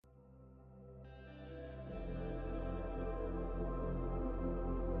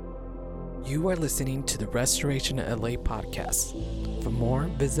You are listening to the Restoration LA podcast. For more,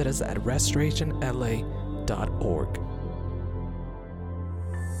 visit us at restorationla.org.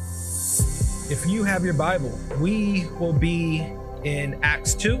 If you have your Bible, we will be in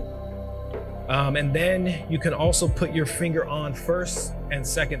Acts 2. And then you can also put your finger on 1st and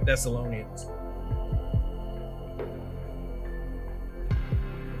 2nd Thessalonians.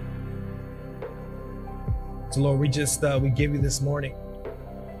 So Lord, we give you this morning.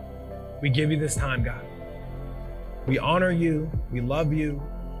 We give you this time, God. We honor you. We love you.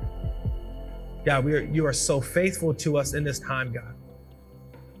 God, you are so faithful to us in this time, God.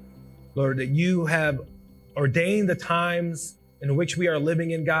 Lord, that you have ordained the times in which we are living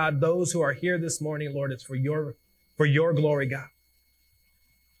in, God. Those who are here this morning, Lord, it's for your glory, God.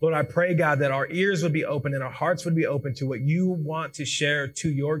 Lord, I pray, God, that our ears would be open and our hearts would be open to what you want to share to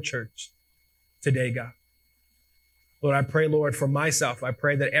your church today, God. Lord, I pray, Lord, for myself. I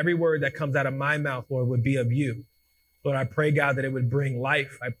pray that every word that comes out of my mouth, Lord, would be of you. Lord, I pray, God, that it would bring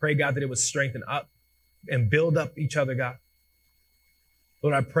life. I pray, God, that it would strengthen up and build up each other, God.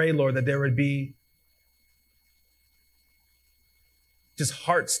 Lord, I pray, Lord, that there would be just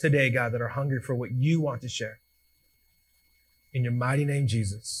hearts today, God, that are hungry for what you want to share. In your mighty name,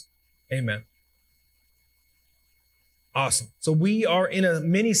 Jesus. Amen. Awesome. So we are in a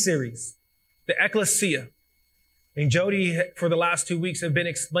mini-series, the Ecclesia. And Jody, for the last 2 weeks, have been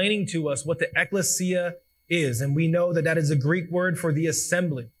explaining to us what the ecclesia is. And we know that that is a Greek word for the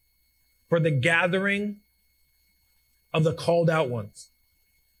assembly, for the gathering of the called out ones.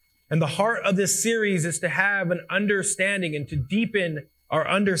 And the heart of this series is to have an understanding and to deepen our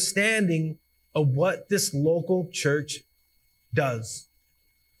understanding of what this local church does.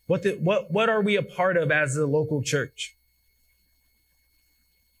 What are we a part of as a local church?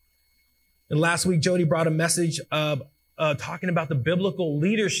 And last week, Jody brought a message of talking about the biblical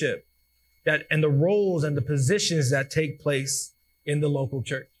leadership and the roles and the positions that take place in the local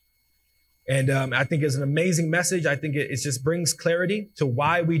church. And I think it's an amazing message. I think it just brings clarity to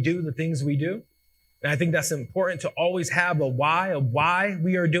why we do the things we do. And I think that's important to always have a why of why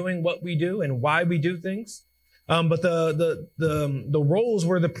we are doing what we do and why we do things. But the roles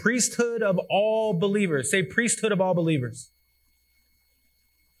were the priesthood of all believers. Say priesthood of all believers.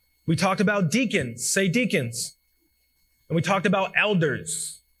 We talked about deacons. Say deacons. And we talked about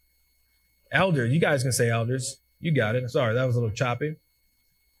elders. Elders. You guys can say elders. You got it. Sorry, that was a little choppy.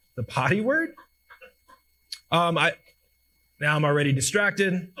 The potty word? Now I'm already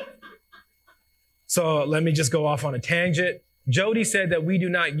distracted. So let me just go off on a tangent. Jody said that we do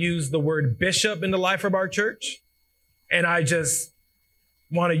not use the word bishop in the life of our church. And I just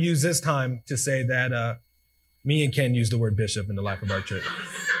want to use this time to say that me and Ken use the word bishop in the life of our church.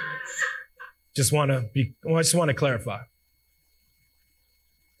 I just want to clarify.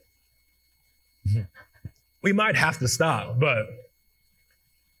 We might have to stop, but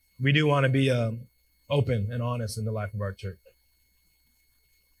we do want to be open and honest in the life of our church.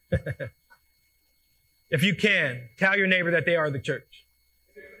 If you can, tell your neighbor that they are the church.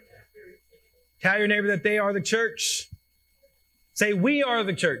 Tell your neighbor that they are the church. Say, we are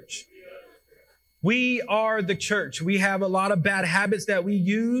the church. We are the church. We have a lot of bad habits that we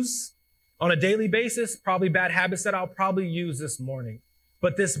use on a daily basis, probably bad habits that I'll probably use this morning.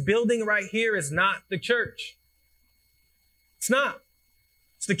 But this building right here is not the church. It's not.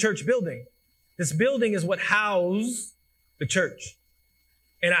 It's the church building. This building is what houses the church.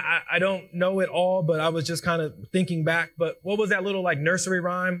 And I don't know it all, but I was just kind of thinking back. But what was that little like nursery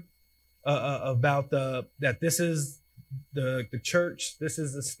rhyme about that this is the church, this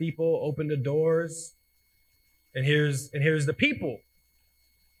is the steeple, open the doors, and here's the people.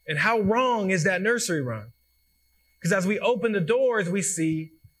 And how wrong is that nursery rhyme? Because as we open the doors, we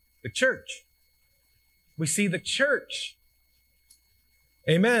see the church. We see the church.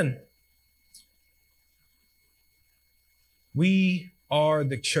 Amen. We are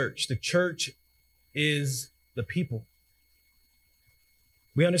the church. The church is the people.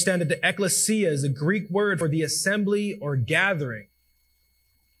 We understand that the ecclesia is a Greek word for the assembly or gathering,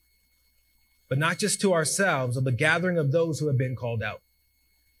 but not just to ourselves, of the gathering of those who have been called out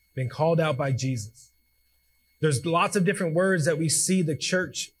by Jesus. There's lots of different words that we see the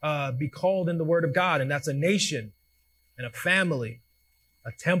church be called in the word of God, and that's a nation and a family,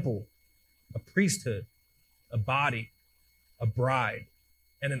 a temple, a priesthood, a body, a bride,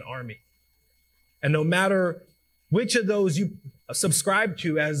 and an army. And no matter which of those you subscribe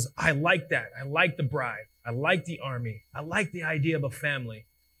to as, I like that, I like the bride, I like the army, I like the idea of a family,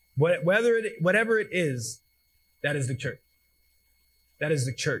 whatever it is, that is the church. That is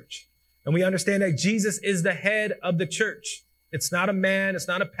the church. And we understand that Jesus is the head of the church. It's not a man. It's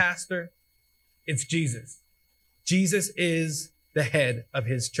not a pastor. It's Jesus. Jesus is the head of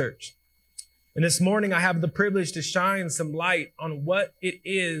his church. And this morning, I have the privilege to shine some light on what it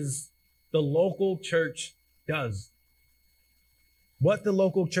is the local church does. What the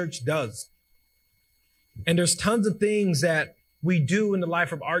local church does. And there's tons of things that we do in the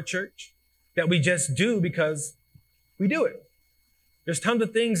life of our church that we just do because we do it. There's tons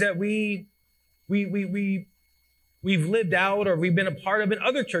of things that we've lived out or we've been a part of in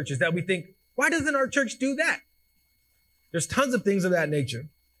other churches that we think, why doesn't our church do that? There's tons of things of that nature.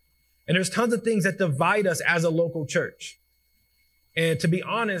 And there's tons of things that divide us as a local church. And to be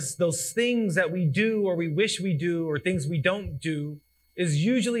honest, those things that we do or we wish we do or things we don't do is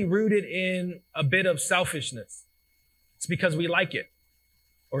usually rooted in a bit of selfishness. It's because we like it.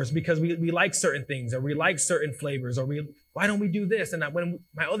 Or it's because we like certain things or we like certain flavors or why don't we do this? And when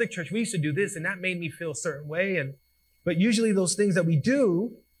my other church, we used to do this and that made me feel a certain way. But usually those things that we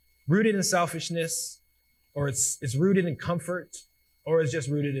do rooted in selfishness or it's rooted in comfort or it's just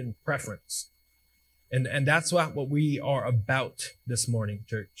rooted in preference. And that's what we are about this morning,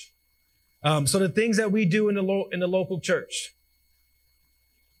 church. So the things that we do in the local church,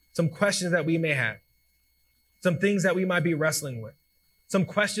 some questions that we may have, some things that we might be wrestling with, some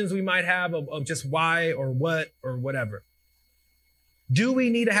questions we might have of just why or what or whatever. Do we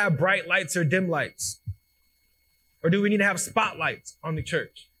need to have bright lights or dim lights? Or do we need to have spotlights on the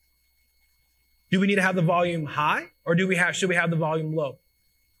church? Do we need to have the volume high or should we have the volume low?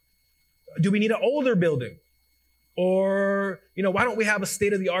 Do we need an older building? Or, why don't we have a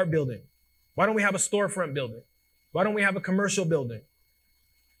state-of-the-art building? Why don't we have a storefront building? Why don't we have a commercial building?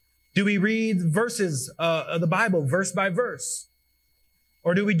 Do we read verses of the Bible verse by verse?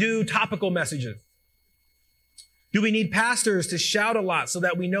 Or do we do topical messages? Do we need pastors to shout a lot so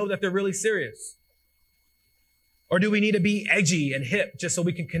that we know that they're really serious? Or do we need to be edgy and hip just so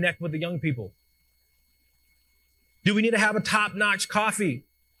we can connect with the young people? Do we need to have a top-notch coffee?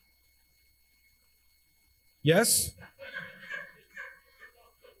 Yes?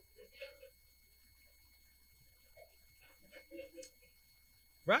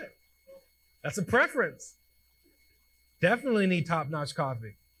 Right. That's a preference. Definitely need top-notch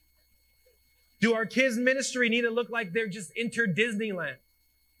coffee. Do our kids' ministry need to look like they're just entered Disneyland?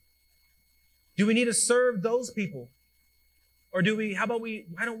 Do we need to serve those people? Or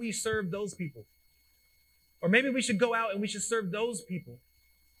why don't we serve those people? Or maybe we should go out and we should serve those people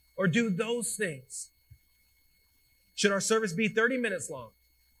or do those things. Should our service be 30 minutes long?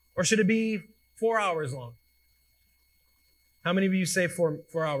 Or should it be 4 hours long? How many of you say 4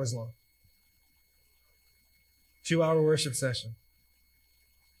 hours long? 2-hour worship session.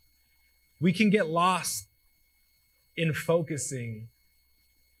 We can get lost in focusing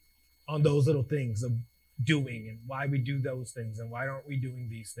on those little things of doing and why we do those things and why aren't we doing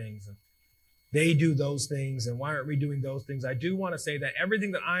these things and they do those things and why aren't we doing those things. I do want to say that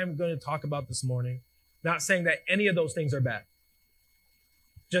everything that I'm going to talk about this morning, not saying that any of those things are bad.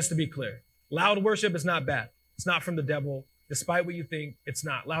 Just to be clear, loud worship is not bad. It's not from the devil. Despite what you think, it's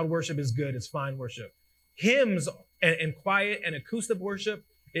not. Loud worship is good. It's fine worship. Hymns and quiet and acoustic worship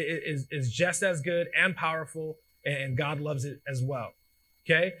is just as good and powerful, and God loves it as well.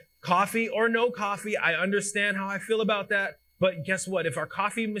 Okay? Coffee or no coffee, I understand how I feel about that. But guess what? If our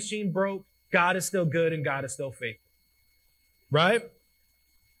coffee machine broke, God is still good and God is still faithful. Right?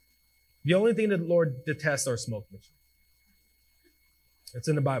 The only thing that the Lord detests are smoke machines. It's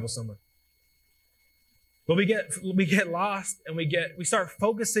in the Bible somewhere. But we get lost and we start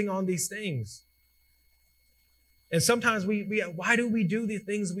focusing on these things. And sometimes why do we do the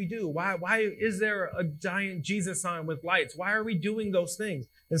things we do? Why is there a giant Jesus sign with lights? Why are we doing those things?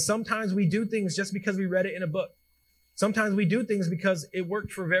 And sometimes we do things just because we read it in a book. Sometimes we do things because it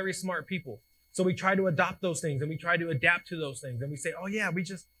worked for very smart people. So we try to adopt those things and we try to adapt to those things. And we say, oh yeah, we're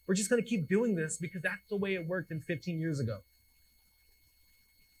just going to keep doing this because that's the way it worked in 15 years ago.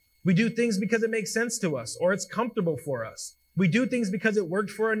 We do things because it makes sense to us or it's comfortable for us. We do things because it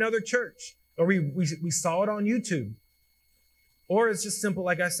worked for another church or we saw it on YouTube. Or it's just simple,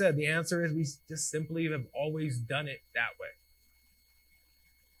 like I said, the answer is we just simply have always done it that way.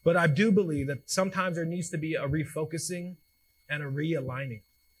 But I do believe that sometimes there needs to be a refocusing and a realigning.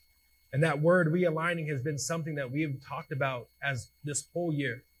 And that word realigning has been something that we have talked about as this whole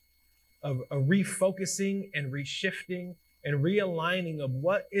year of a refocusing and reshifting and realigning of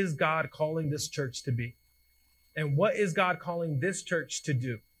what is God calling this church to be and what is God calling this church to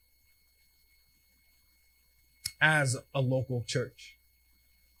do as a local church.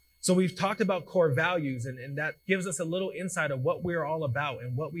 So we've talked about core values and that gives us a little insight of what we're all about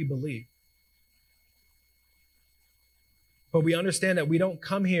and what we believe. But we understand that we don't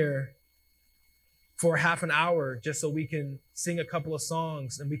come here for half an hour just so we can sing a couple of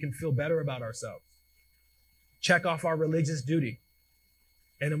songs and we can feel better about ourselves. Check off our religious duty,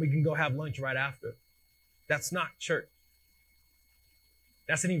 and then we can go have lunch right after. That's not church.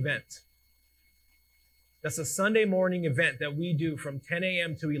 That's an event. That's a Sunday morning event that we do from 10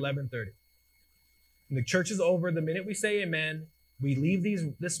 a.m. to 11:30. And the church is over the minute we say amen. We leave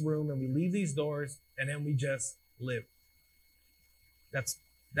this room and we leave these doors, and then we just live.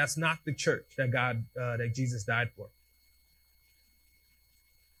 That's not the church that Jesus died for.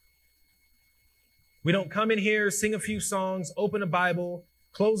 We don't come in here, sing a few songs, open a Bible,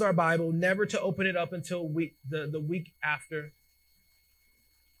 close our Bible, never to open it up until the week after.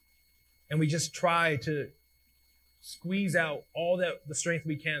 And we just try to squeeze out all the strength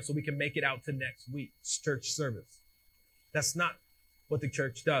we can so we can make it out to next week's church service. That's not what the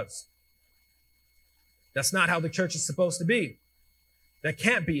church does. That's not how the church is supposed to be. That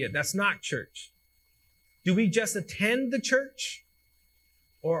can't be it. That's not church. Do we just attend the church,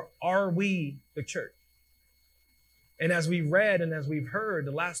 or are we the church? And as we read and as we've heard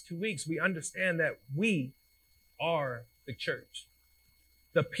the last 2 weeks, we understand that we are the church.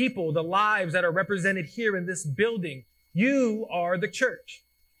 The people, the lives that are represented here in this building, you are the church.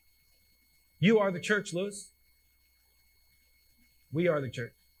 You are the church, Lewis. We are the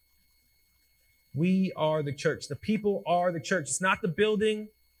church. We are the church. The people are the church. It's not the building.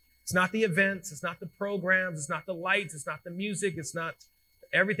 It's not the events. It's not the programs. It's not the lights. It's not the music. It's not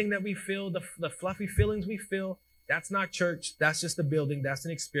everything that we feel, the fluffy feelings we feel. That's not church. That's just a building. That's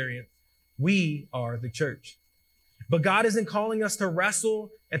an experience. We are the church. But God isn't calling us to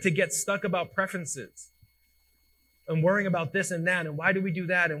wrestle and to get stuck about preferences and worrying about this and that. And why do we do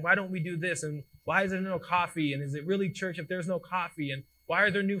that? And why don't we do this? And why is there no coffee? And is it really church if there's no coffee? And why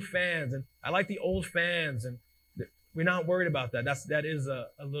are there new fans? And I like the old fans. And we're not worried about that. That is a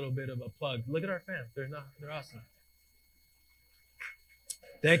little bit of a plug. Look at our fans. They're awesome.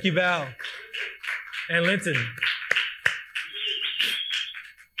 Thank you, Val and Linton.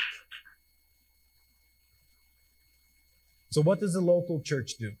 So what does the local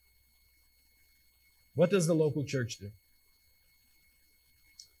church do? What does the local church do?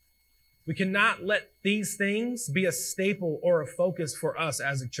 We cannot let these things be a staple or a focus for us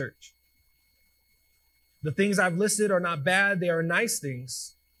as a church. The things I've listed are not bad. They are nice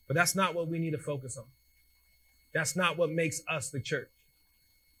things, but that's not what we need to focus on. That's not what makes us the church.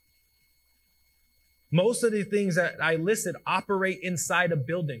 Most of the things that I listed operate inside a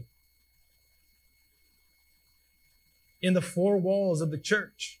building, in the four walls of the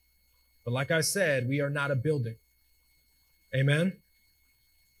church. But like I said, we are not a building. Amen?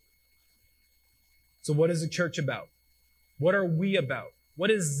 So what is the church about? What are we about?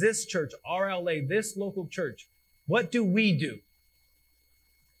 What is this church, RLA, this local church? What do we do?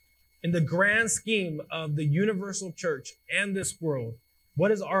 In the grand scheme of the universal church and this world,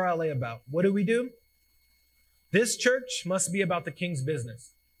 what is RLA about? What do we do? This church must be about the King's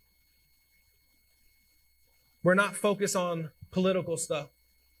business. We're not focused on political stuff.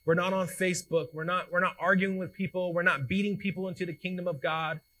 We're not on Facebook. We're not arguing with people. We're not beating people into the kingdom of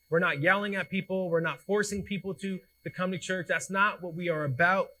God. We're not yelling at people. We're not forcing people to come to church. That's not what we are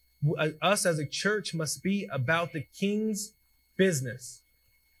about. Us as a church must be about the King's business.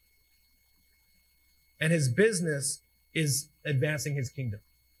 And his business is advancing his kingdom.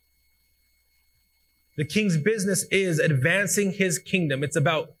 The King's business is advancing his kingdom. It's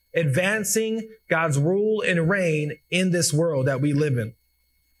about advancing God's rule and reign in this world that we live in.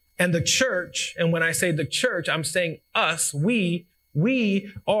 And the church, and when I say the church, I'm saying us, we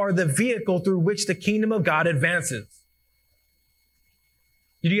are the vehicle through which the kingdom of God advances.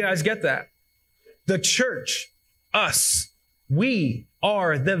 Did you guys get that? The church, us, we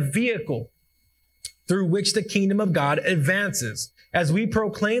are the vehicle through which the kingdom of God advances. As we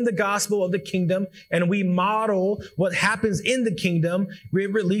proclaim the gospel of the kingdom and we model what happens in the kingdom,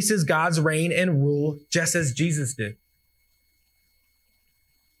 it releases God's reign and rule just as Jesus did.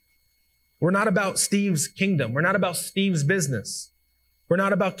 We're not about Steve's kingdom. We're not about Steve's business. We're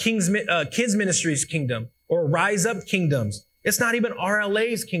not about Kids Ministries kingdom or Rise Up kingdoms. It's not even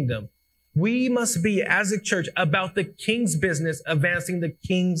RLA's kingdom. We must be, as a church, about the King's business, advancing the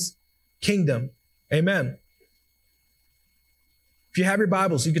King's kingdom. Amen. If you have your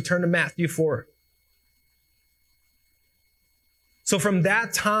Bibles, you could turn to Matthew 4. So from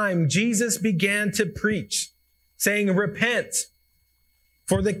that time, Jesus began to preach, saying, repent,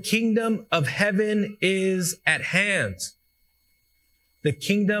 for the kingdom of heaven is at hand. The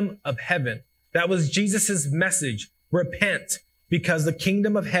kingdom of heaven. That was Jesus' message. Repent, because the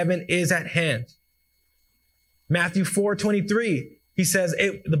kingdom of heaven is at hand. Matthew 4:23.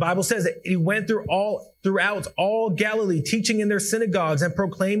 The Bible says that he went throughout all Galilee, teaching in their synagogues and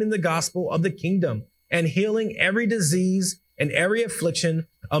proclaiming the gospel of the kingdom and healing every disease and every affliction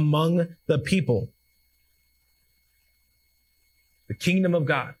among the people. The kingdom of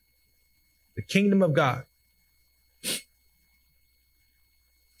God. The kingdom of God.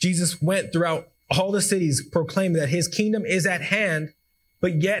 Jesus went throughout all the cities proclaiming that his kingdom is at hand,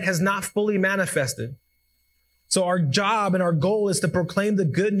 but yet has not fully manifested. So our job and our goal is to proclaim the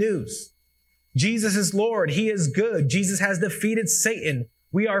good news. Jesus is Lord. He is good. Jesus has defeated Satan.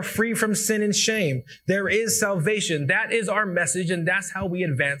 We are free from sin and shame. There is salvation. That is our message, and that's how we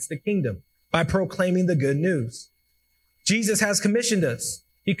advance the kingdom, by proclaiming the good news. Jesus has commissioned us.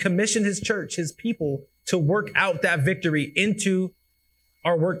 He commissioned his church, his people, to work out that victory into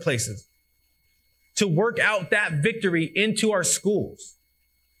our workplaces, to work out that victory into our schools,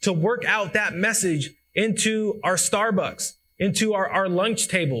 to work out that message into our Starbucks, into our lunch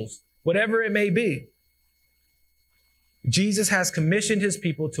tables, whatever it may be. Jesus has commissioned his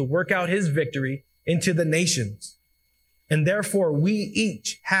people to work out his victory into the nations. And therefore, we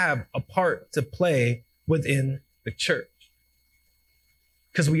each have a part to play within the church,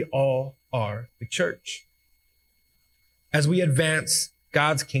 because we all are the church as we advance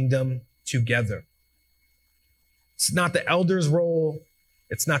God's kingdom together. It's not the elder's role.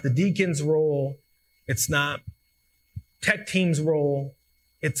 It's not the deacon's role. It's not tech team's role.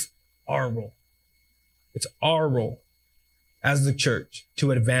 It's our role. It's our role as the church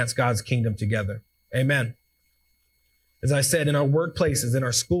to advance God's kingdom together. Amen. As I said, in our workplaces, in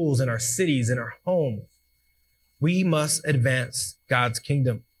our schools, in our cities, in our homes, we must advance God's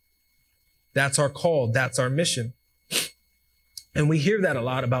kingdom. That's our call. That's our mission. And we hear that a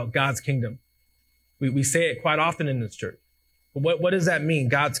lot about God's kingdom. We say it quite often in this church. But what does that mean,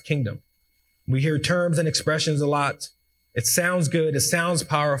 God's kingdom? We hear terms and expressions a lot. It sounds good. It sounds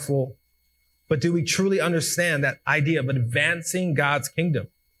powerful. But do we truly understand that idea of advancing God's kingdom?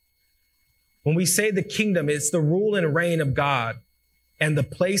 When we say the kingdom, it's the rule and reign of God and the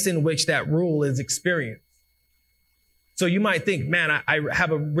place in which that rule is experienced. So you might think, man, I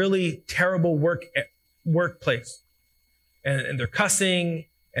have a really terrible workplace and they're cussing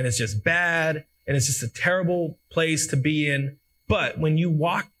and it's just bad and it's just a terrible place to be in. But when you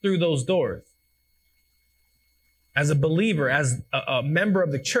walk through those doors as a believer, as a member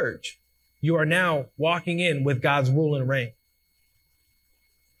of the church, you are now walking in with God's rule and reign.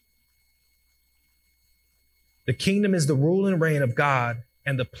 The kingdom is the rule and reign of God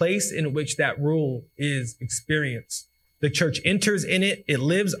and the place in which that rule is experienced. The church enters in it, it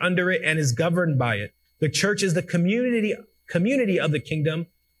lives under it, and is governed by it. The church is the community of the kingdom,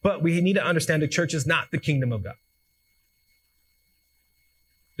 but we need to understand the church is not the kingdom of God.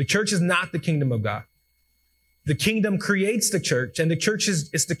 The church is not the kingdom of God. The kingdom creates the church, and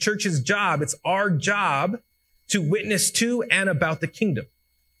it's the church's job. It's our job to witness to and about the kingdom.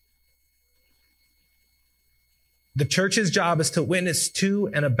 The church's job is to witness to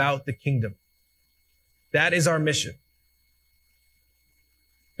and about the kingdom. That is our mission.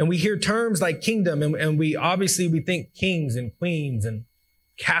 And we hear terms like kingdom, and we think kings and queens and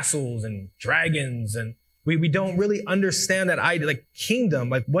castles and dragons, and we don't really understand that idea, like kingdom,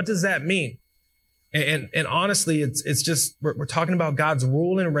 like what does that mean? And honestly, it's just, we're talking about God's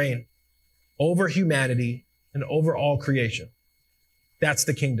rule and reign over humanity and over all creation. That's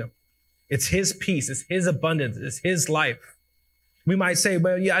the kingdom. It's his peace. It's his abundance. It's his life. We might say,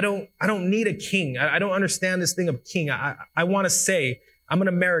 well, yeah, I don't need a king. I don't understand this thing of king. I want to say, I'm an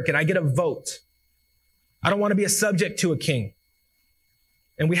American. I get a vote. I don't want to be a subject to a king.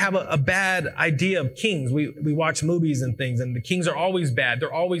 And we have a bad idea of kings. We watch movies and things, and the kings are always bad.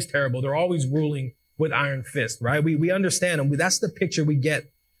 They're always terrible. They're always ruling with iron fist, right? We understand them. That's the picture we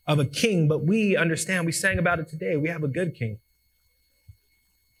get of a king, but we understand. We sang about it today. We have a good king.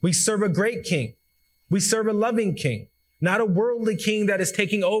 We serve a great king. We serve a loving king, not a worldly king that is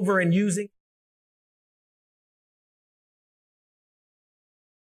taking over and using.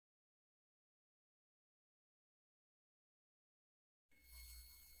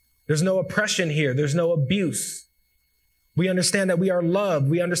 There's no oppression here. There's no abuse. We understand that we are loved.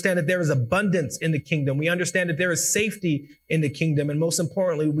 We understand that there is abundance in the kingdom. We understand that there is safety in the kingdom. And most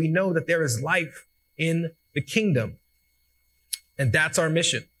importantly, we know that there is life in the kingdom. And that's our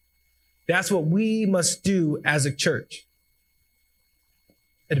mission. That's what we must do as a church.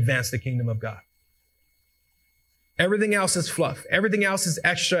 Advance the kingdom of God. Everything else is fluff. Everything else is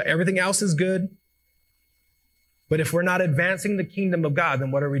extra. Everything else is good. But if we're not advancing the kingdom of God,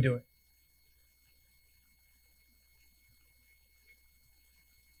 then what are we doing?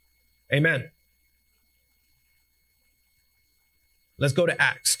 Amen. Let's go to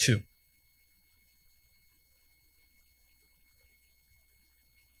Acts 2.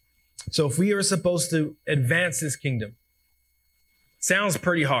 So if we are supposed to advance this kingdom, sounds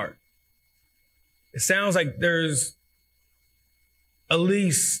pretty hard. It sounds like there's at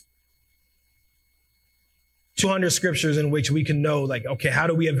least 200 scriptures in which we can know, like, okay, how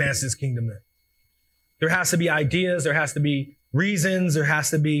do we advance this kingdom then? There has to be ideas, there has to be reasons, there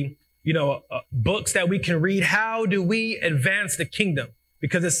has to be, books that we can read. How do we advance the kingdom?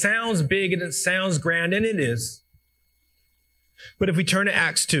 Because it sounds big and it sounds grand, and it is. But if we turn to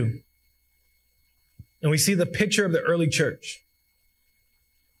Acts 2, and we see the picture of the early church,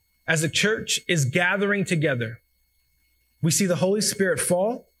 as the church is gathering together, we see the Holy Spirit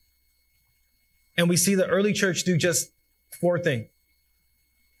fall, and we see the early church do just 4 things.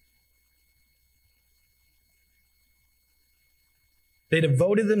 They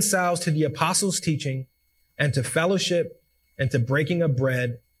devoted themselves to the apostles' teaching and to fellowship and to breaking of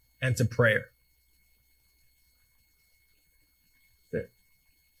bread and to prayer.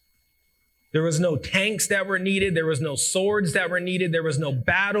 There was no tanks that were needed. There was no swords that were needed. There was no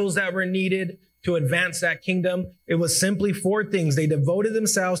battles that were needed to advance that kingdom. It was simply 4 things. They devoted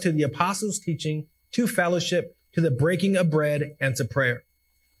themselves to the apostles' teaching, to fellowship, to the breaking of bread, and to prayer.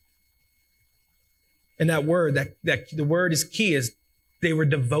 And that word, that the word is key, is they were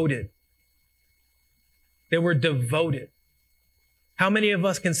devoted. They were devoted. How many of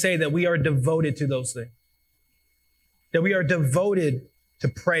us can say that we are devoted to those things? That we are devoted to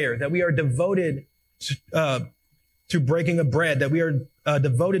prayer, that we are devoted to breaking of bread, that we are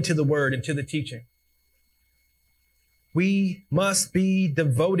devoted to the word and to the teaching. We must be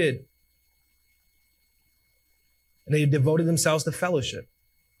devoted. And they devoted themselves to fellowship.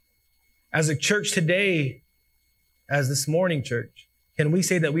 As a church today, as this morning church, can we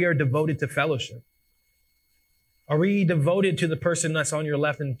say that we are devoted to fellowship? Are we devoted to the person that's on your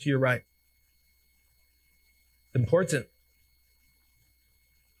left and to your right? It's important.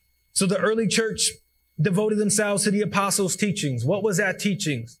 So the early church devoted themselves to the apostles' teachings. What was that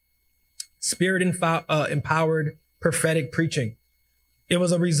teachings? Spirit-empowered prophetic preaching. It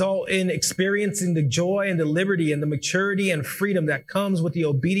was a result in experiencing the joy and the liberty and the maturity and freedom that comes with the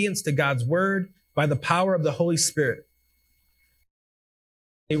obedience to God's word by the power of the Holy Spirit.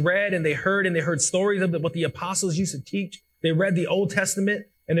 They read and they heard stories of what the apostles used to teach. They read the Old Testament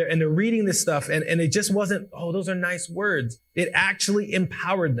and they're reading this stuff. And it just wasn't, oh, those are nice words. It actually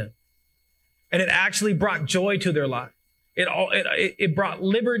empowered them. And it actually brought joy to their life. It brought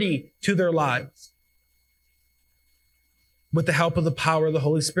liberty to their lives with the help of the power of the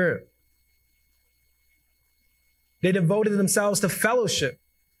Holy Spirit. They devoted themselves to fellowship.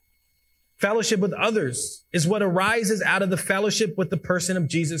 Fellowship with others is what arises out of the fellowship with the person of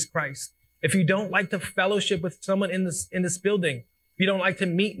Jesus Christ. If you don't like to fellowship with someone in this building, if you don't like to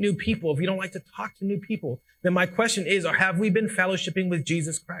meet new people, if you don't like to talk to new people, then my question is, have we been fellowshipping with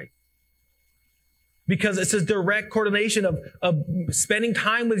Jesus Christ? Because it's a direct correlation of spending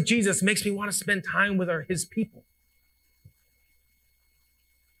time with Jesus makes me want to spend time with his people.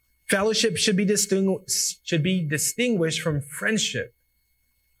 Fellowship should be distinguished from friendship.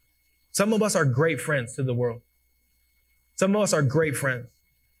 Some of us are great friends to the world. Some of us are great friends.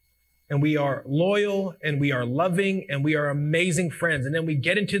 And we are loyal and we are loving and we are amazing friends. And then we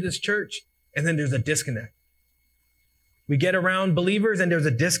get into this church and then there's a disconnect. We get around believers and there's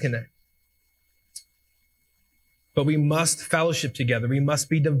a disconnect. But we must fellowship together. We must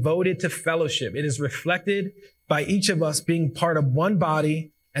be devoted to fellowship. It is reflected by each of us being part of one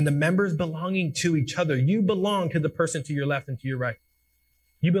body and the members belonging to each other. You belong to the person to your left and to your right.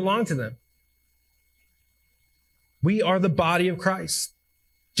 You belong to them. We are the body of Christ.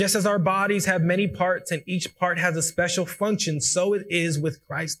 Just as our bodies have many parts and each part has a special function, so it is with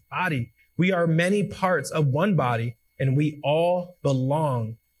Christ's body. We are many parts of one body and we all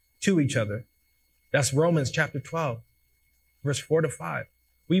belong to each other. That's Romans chapter 12, verse 4-5.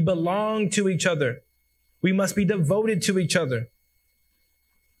 We belong to each other. We must be devoted to each other.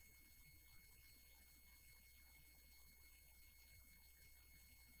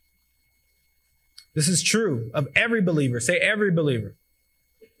 This is true of every believer. Say every believer.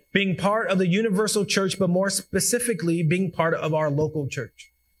 Being part of the universal church, but more specifically, being part of our local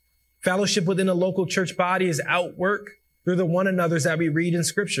church. Fellowship within a local church body is outwork through the one another's that we read in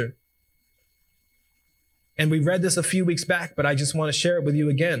Scripture. And we read this a few weeks back, but I just want to share it with you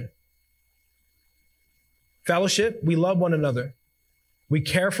again. Fellowship, we love one another. We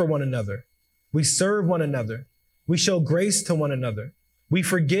care for one another. We serve one another. We show grace to one another. We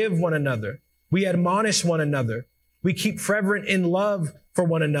forgive one another. We admonish one another. We keep fervent in love for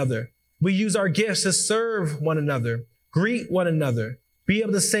one another. We use our gifts to serve one another. greet one another, be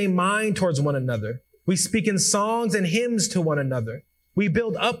of the same mind towards one another. We speak in songs and hymns to one another. We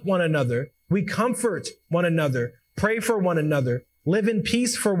build up one another. We comfort one another, pray for one another, live in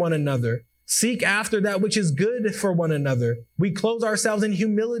peace for one another, seek after that which is good for one another. We clothe ourselves in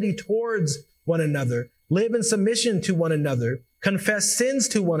humility towards one another, live in submission to one another, confess sins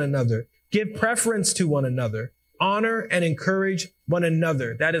to one another, give preference to one another, honor and encourage one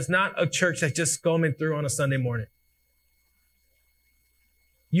another. That is not a church that's just going through on a Sunday morning.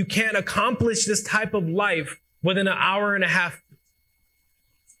 You can't accomplish this type of life within an hour and a half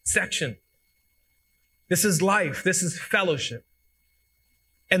section. This is life. This is fellowship.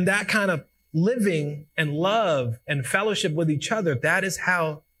 And that kind of living and love and fellowship with each other, that is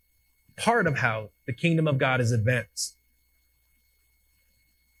how, part of how the kingdom of God is advanced.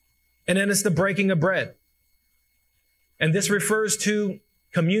 And then it's the breaking of bread. And this refers to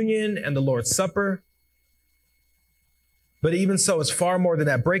communion and the Lord's Supper. But even so, it's far more than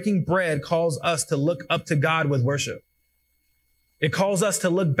that. Breaking bread calls us to look up to God with worship. It calls us to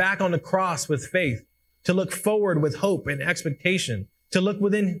look back on the cross with faith, to look forward with hope and expectation, to look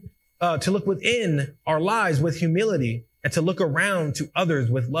within our lives with humility, and to look around to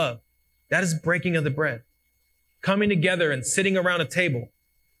others with love. That is breaking of the bread. Coming together and sitting around a table.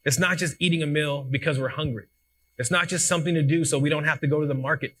 It's not just eating a meal because we're hungry. It's not just something to do so we don't have to go to the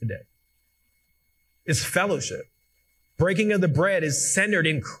market today. It's fellowship. Breaking of the bread is centered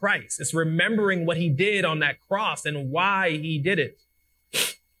in Christ. It's remembering what he did on that cross and why he did it.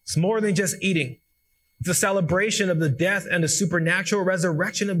 It's more than just eating. It's a celebration of the death and the supernatural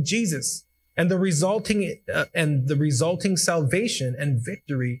resurrection of Jesus and the resulting salvation and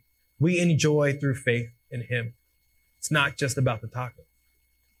victory we enjoy through faith in him. It's not just about the taco.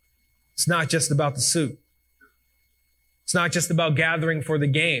 It's not just about the soup. It's not just about gathering for the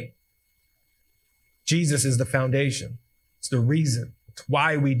game. Jesus is the foundation. It's the reason. It's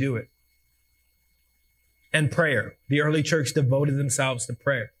why we do it. And prayer. The early church devoted themselves to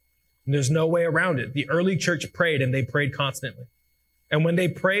prayer. And there's no way around it. The early church prayed, and they prayed constantly. And when they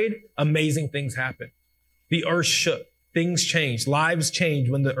prayed, amazing things happened. The earth shook. Things changed. Lives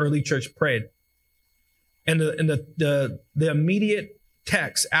changed when the early church prayed. And the immediate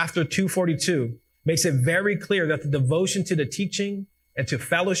text after 242 makes it very clear that the devotion to the teaching and to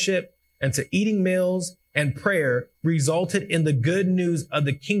fellowship and to eating meals and prayer resulted in the good news of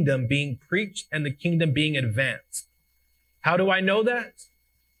the kingdom being preached and the kingdom being advanced. How do I know that?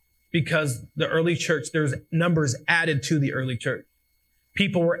 Because the early church, there's numbers added to the early church.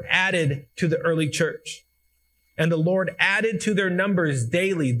 People were added to the early church. And the Lord added to their numbers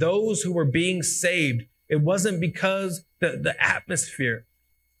daily those who were being saved. It wasn't because the atmosphere.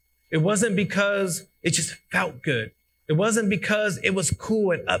 It wasn't because it just felt good. It wasn't because it was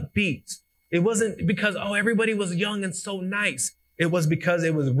cool and upbeat. It wasn't because, everybody was young and so nice. It was because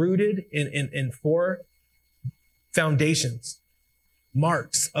it was rooted in four foundations,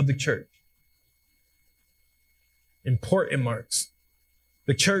 marks of the church. Important marks.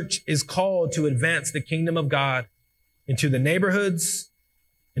 The church is called to advance the kingdom of God into the neighborhoods,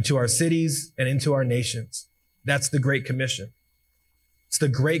 into our cities, and into our nations. That's the Great Commission. It's the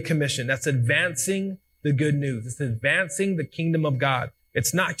Great Commission. That's advancing the good news. It's advancing the kingdom of God.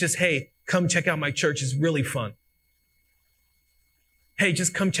 It's not just, hey, come check out my church. It's really fun. Hey,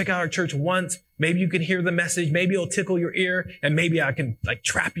 just come check out our church once. Maybe you can hear the message. Maybe it'll tickle your ear and maybe I can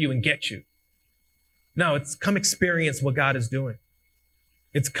trap you and get you. No, it's come experience what God is doing.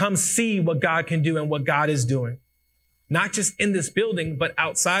 It's come see what God can do and what God is doing. Not just in this building, but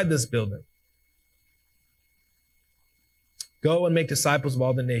outside this building. Go and make disciples of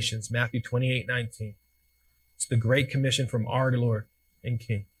all the nations. Matthew 28:19. It's the Great Commission from our Lord and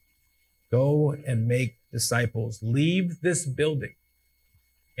King. Go and make disciples. Leave this building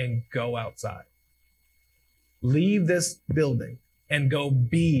and go outside. Leave this building and go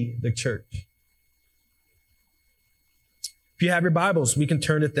be the church. If you have your Bibles, we can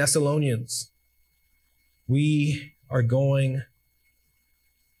turn to Thessalonians. We are going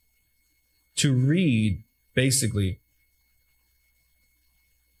to read basically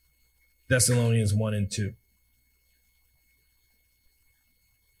Thessalonians 1 and 2.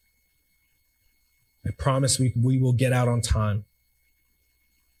 I promise we will get out on time.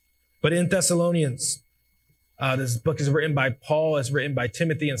 But in Thessalonians, this book is written by Paul, it's written by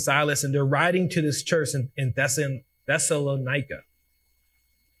Timothy and Silas, and they're writing to this church in Thessalonica.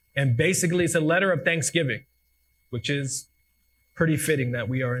 And basically it's a letter of thanksgiving, which is pretty fitting that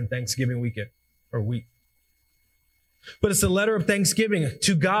we are in Thanksgiving weekend or week. But it's a letter of thanksgiving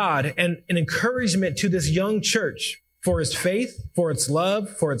to God and an encouragement to this young church for its faith, for its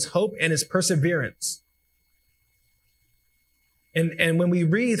love, for its hope, and its perseverance. And when we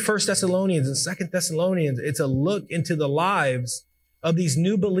read 1 Thessalonians and 2 Thessalonians, it's a look into the lives of these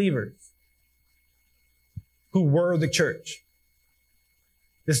new believers who were the church.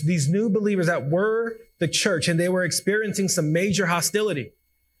 These new believers that were the church, and they were experiencing some major hostility,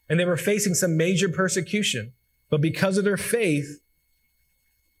 and they were facing some major persecution. But because of their faith,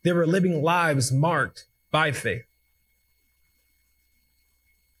 they were living lives marked by faith.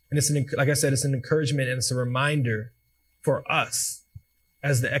 And like I said, it's an encouragement and it's a reminder for us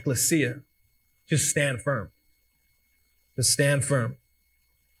as the ecclesia to stand firm. To stand firm.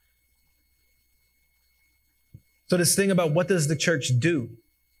 So this thing about what does the church do?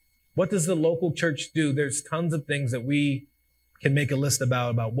 What does the local church do? There's tons of things that we can make a list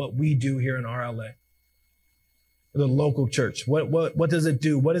about what we do here in RLA. The local church. What does it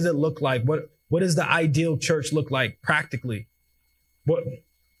do? What does it look like? What does the ideal church look like practically? What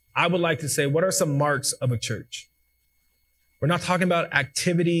I would like to say, what are some marks of a church? We're not talking about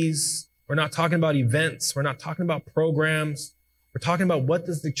activities. We're not talking about events. We're not talking about programs. We're talking about what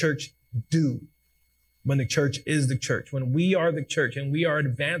does the church do when the church is the church, when we are the church and we are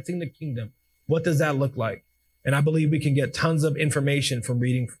advancing the kingdom. What does that look like? And I believe we can get tons of information from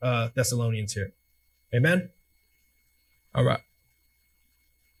reading Thessalonians here. Amen? All right.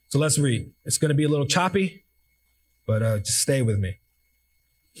 So let's read. It's going to be a little choppy, but just stay with me.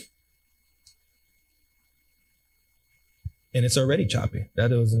 And it's already choppy.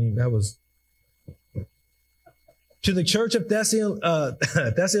 That was. To the church of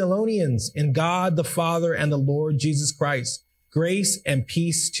Thessalonians, in God the Father and the Lord Jesus Christ, grace and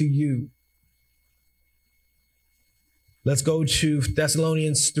peace to you. Let's go to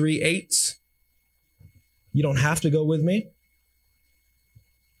Thessalonians 3:8. You don't have to go with me.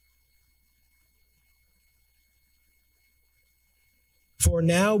 For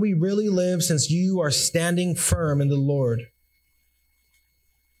now we really live since you are standing firm in the Lord.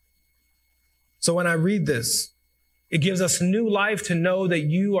 So when I read this, it gives us new life to know that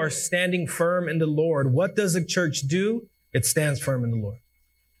you are standing firm in the Lord. What does the church do? It stands firm in the Lord.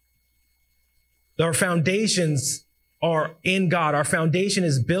 Our foundations are in God. Our foundation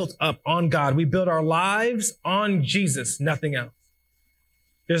is built up on God. We build our lives on Jesus, nothing else.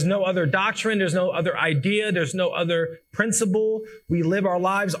 There's no other doctrine. There's no other idea. There's no other principle. We live our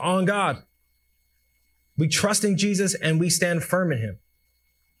lives on God. We trust in Jesus and we stand firm in him.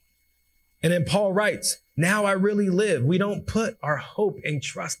 And then Paul writes, now I really live. We don't put our hope and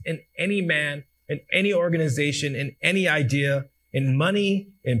trust in any man, in any organization, in any idea, in money,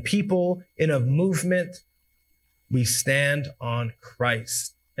 in people, in a movement. We stand on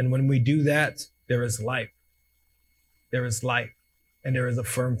Christ. And when we do that, there is life. There is life. And there is a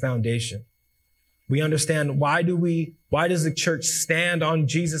firm foundation. We understand why does the church stand on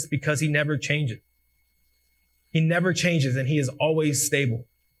Jesus? Because he never changes. He never changes and he is always stable.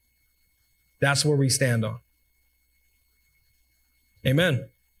 That's where we stand on. Amen.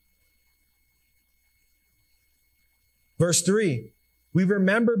 Verse 3, we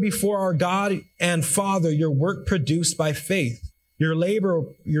remember before our God and Father your work produced by faith, your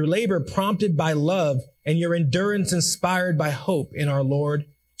labor prompted by love, and your endurance inspired by hope in our Lord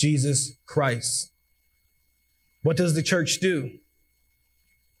Jesus Christ. What does the church do?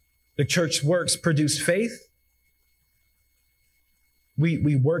 The church works produce faith.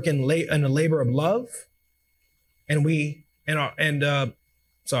 We work in a labor of love, and the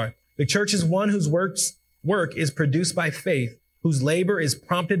church is one whose work is produced by faith, whose labor is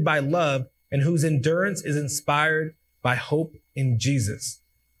prompted by love, and whose endurance is inspired by hope in Jesus.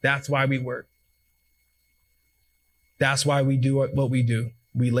 That's why we work. That's why we do what we do.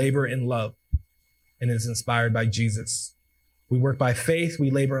 We labor in love, and it's inspired by Jesus. We work by faith. We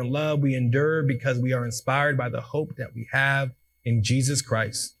labor in love. We endure because we are inspired by the hope that we have in Jesus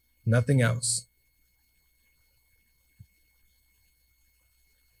Christ, nothing else.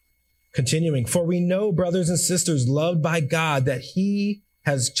 Continuing, for we know, brothers and sisters, loved by God, that he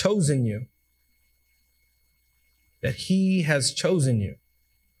has chosen you. That he has chosen you.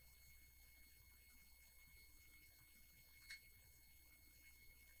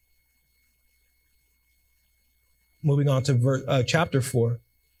 Moving on to chapter 4.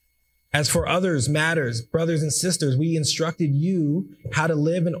 As for others matters, brothers and sisters, we instructed you how to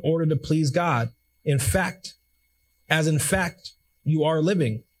live in order to please God. In fact, you are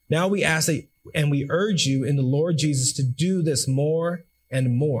living. Now we ask and we urge you in the Lord Jesus to do this more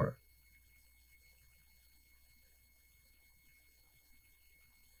and more.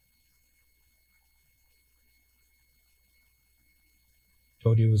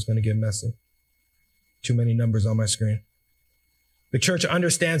 Told you it was going to get messy. Too many numbers on my screen. The church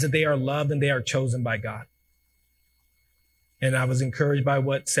understands that they are loved and they are chosen by God. And I was encouraged by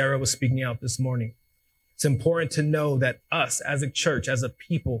what Sarah was speaking out this morning. It's important to know that us as a church, as a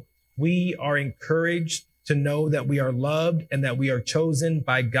people, we are encouraged to know that we are loved and that we are chosen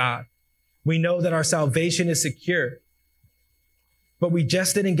by God. We know that our salvation is secure, but we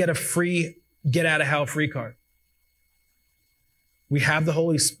just didn't get a free get out of hell free card. We have the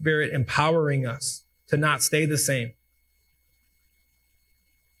Holy Spirit empowering us to not stay the same.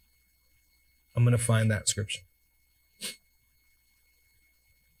 I'm going to find that scripture.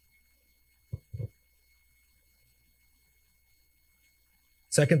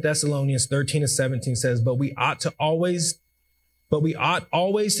 Second Thessalonians 13-17 says, but we ought always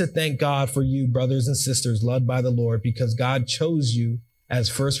to thank God for you, brothers and sisters, loved by the Lord, because God chose you as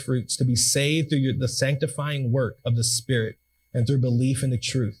first fruits to be saved through the sanctifying work of the Spirit and through belief in the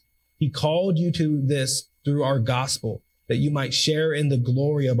truth. He called you to this through our gospel, that you might share in the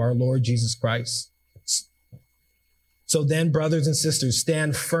glory of our Lord Jesus Christ. So then, brothers and sisters,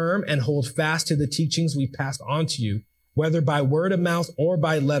 stand firm and hold fast to the teachings we passed on to you, whether by word of mouth or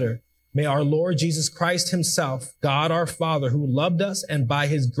by letter. May our Lord Jesus Christ himself, God our Father, who loved us and by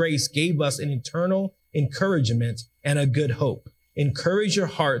his grace gave us an eternal encouragement and a good hope, encourage your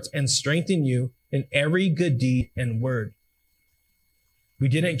hearts and strengthen you in every good deed and word. We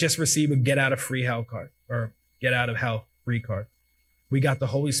didn't just receive a get out of free hell card or get out of hell free card. We got the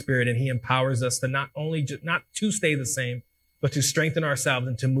Holy Spirit, and he empowers us to not to stay the same, but to strengthen ourselves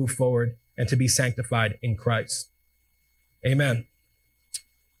and to move forward and to be sanctified in Christ. Amen.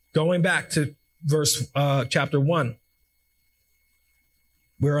 Going back to chapter 1.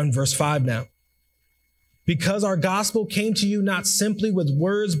 We're on verse 5 now. Because our gospel came to you not simply with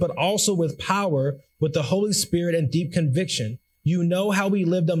words, but also with power, with the Holy Spirit and deep conviction. You know how we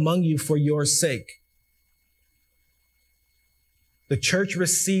lived among you for your sake. The church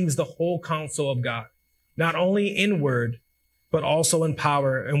receives the whole counsel of God, not only in word, but also in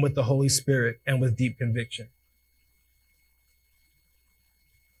power and with the Holy Spirit and with deep conviction.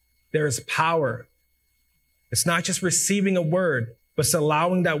 There is power. It's not just receiving a word, but it's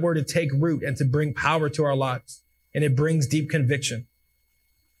allowing that word to take root and to bring power to our lives. And it brings deep conviction.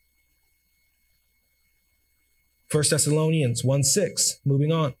 1 Thessalonians 1:6,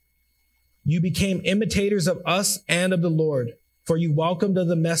 moving on. You became imitators of us and of the Lord, for you welcomed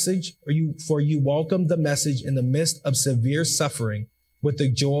the message in the midst of severe suffering with the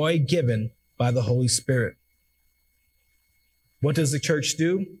joy given by the Holy Spirit. What does the church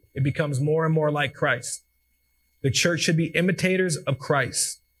do? It becomes more and more like Christ. The church should be imitators of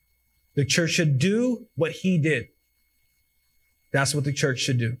Christ. The church should do what he did. That's what the church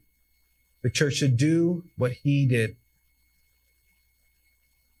should do. The church should do what he did.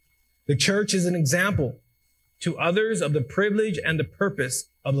 The church is an example to others of the privilege and the purpose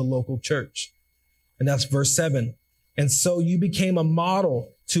of the local church. And that's verse 7. And so you became a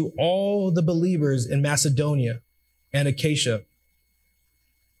model to all the believers in Macedonia and Achaia.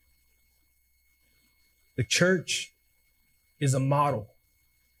 The church is a model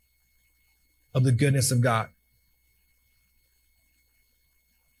of the goodness of God.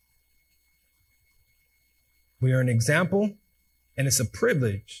 We are an example, and it's a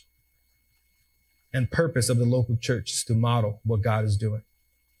privilege and purpose of the local church to model what God is doing.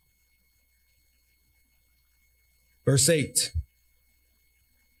 Verse 8.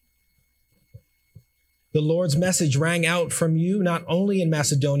 The Lord's message rang out from you, not only in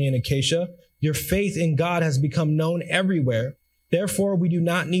Macedonia and Achaia. Your faith in God has become known everywhere. Therefore, we do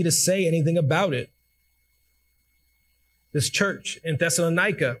not need to say anything about it. This church in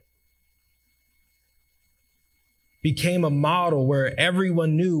Thessalonica became a model where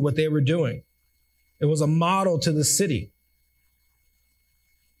everyone knew what they were doing. It was a model to the city.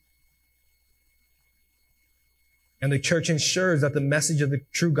 And the church ensures that the message of the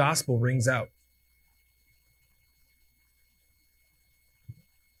true gospel rings out.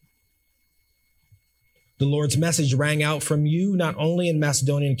 The Lord's message rang out from you, not only in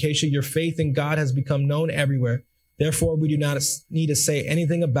Macedonia and Achaia. Your faith in God has become known everywhere. Therefore, we do not need to say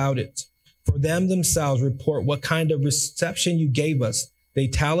anything about it. For them themselves report what kind of reception you gave us. They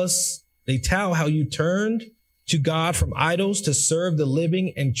tell how you turned to God from idols to serve the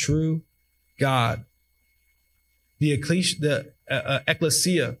living and true God. The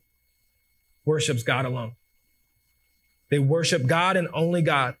ecclesia worships God alone. They worship God and only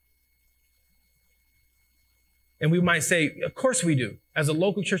God. And we might say, of course we do. As a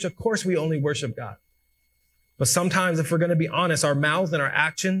local church, of course we only worship God. But sometimes, if we're going to be honest, our mouths and our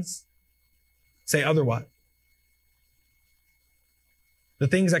actions say otherwise. The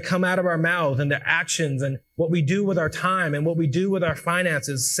things that come out of our mouth and the actions and what we do with our time and what we do with our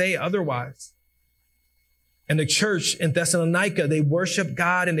finances say otherwise. And the church in Thessalonica, they worshiped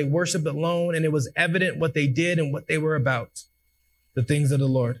God and they worshiped alone, and it was evident what they did and what they were about, the things of the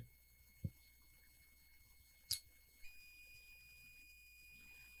Lord.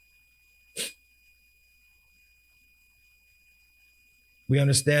 We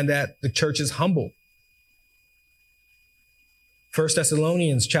understand that the church is humble. 1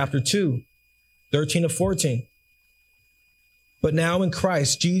 Thessalonians chapter 2, 13-14. But now in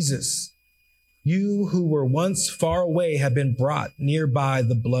Christ Jesus, you who were once far away have been brought near by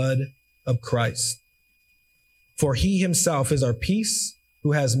the blood of Christ. For he himself is our peace,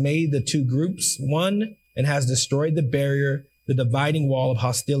 who has made the two groups one and has destroyed the barrier, the dividing wall of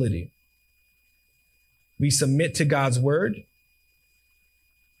hostility. We submit to God's word.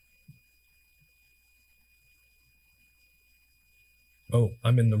 Oh,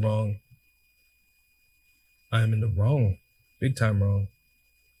 I'm in the wrong, big time wrong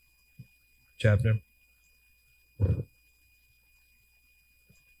chapter.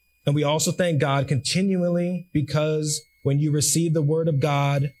 And we also thank God continually because when you received the word of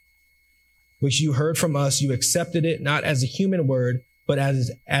God, which you heard from us, you accepted it not as a human word, but as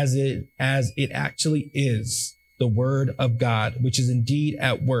it actually is, the word of God, which is indeed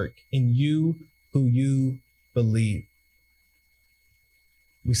at work in you who you believe.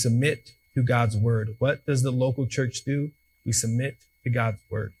 We submit to God's word. What does the local church do? We submit to God's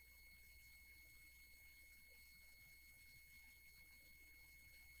word.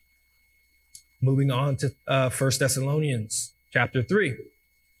 Moving on to 1 Thessalonians chapter 3.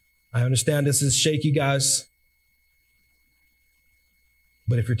 I understand this is shaky, guys.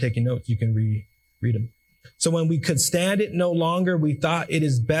 But if you're taking notes, you can read them. So when we could stand it no longer, we thought it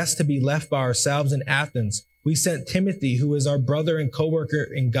is best to be left by ourselves in Athens. We sent Timothy, who is our brother and co-worker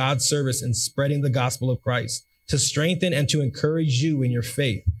in God's service in spreading the gospel of Christ, to strengthen and to encourage you in your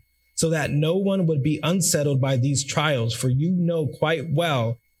faith, so that no one would be unsettled by these trials, for you know quite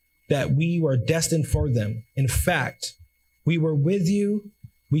well that we were destined for them. In fact, we were with you.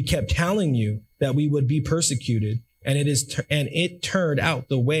 We kept telling you that we would be persecuted, and it turned out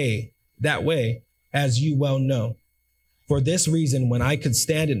that way, as you well know. For this reason, when I could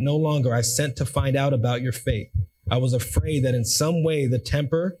stand it no longer, I sent to find out about your faith. I was afraid that in some way the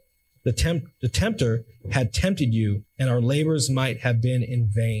tempter had tempted you, and our labors might have been in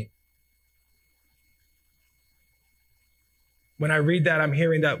vain. When I read that, I'm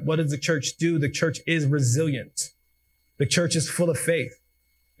hearing that what does the church do? The church is resilient. The church is full of faith.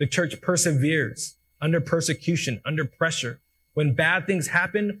 The church perseveres under persecution, under pressure. When bad things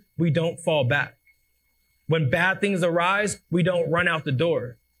happen, we don't fall back. When bad things arise, we don't run out the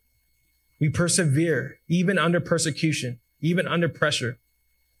door. We persevere, even under persecution, even under pressure.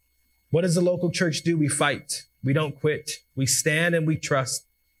 What does the local church do? We fight. We don't quit. We stand and we trust.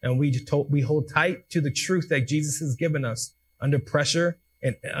 And we hold tight to the truth that Jesus has given us under pressure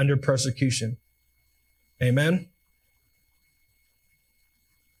and under persecution. Amen.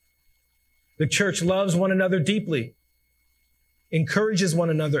 The church loves one another deeply, encourages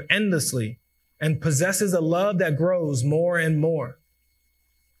one another endlessly, and possesses a love that grows more and more.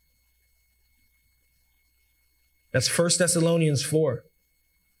 That's 1 Thessalonians 4.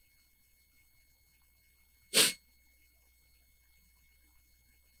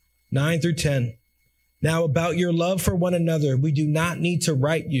 Nine through 10. Now about your love for one another, we do not need to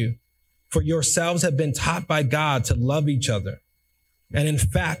write you, for yourselves have been taught by God to love each other. And in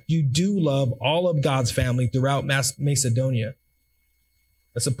fact, you do love all of God's family throughout Macedonia.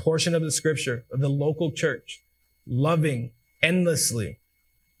 That's a portion of the scripture of the local church, loving endlessly,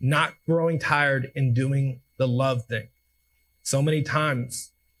 not growing tired in doing the love thing. So many times,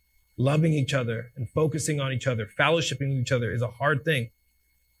 loving each other and focusing on each other, fellowshipping with each other is a hard thing.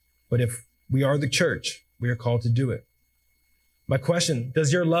 But if we are the church, we are called to do it. My question,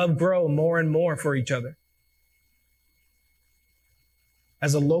 does your love grow more and more for each other?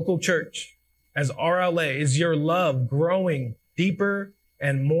 As a local church, as RLA, is your love growing deeper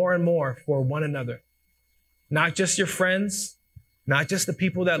and more for one another? Not just your friends, not just the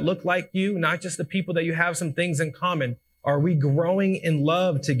people that look like you, not just the people that you have some things in common. Are we growing in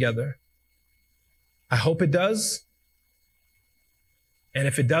love together? I hope it does. And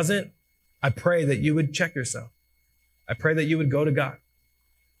if it doesn't, I pray that you would check yourself. I pray that you would go to God.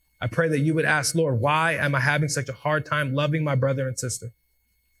 I pray that you would ask, Lord, why am I having such a hard time loving my brother and sister?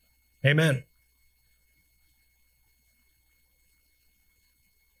 Amen.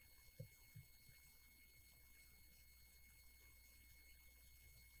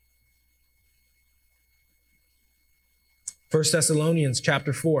 First Thessalonians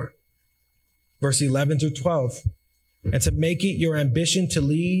chapter 4, verse 11 through 12. And to make it your ambition to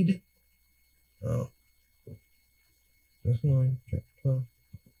lead. Ambition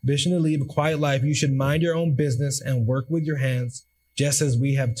to lead a quiet life. You should mind your own business and work with your hands, just as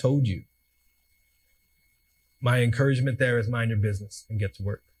we have told you. My encouragement there is mind your business and get to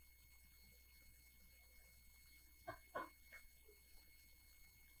work.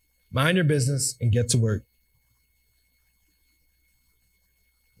 Mind your business and get to work.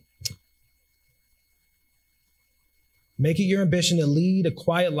 Make it your ambition to lead a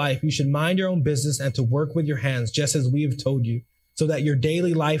quiet life. You should mind your own business and to work with your hands, just as we have told you, so that your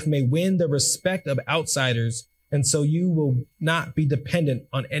daily life may win the respect of outsiders, and so you will not be dependent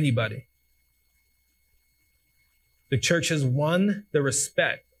on anybody. The church has won the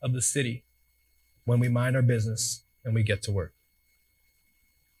respect of the city when we mind our business and we get to work.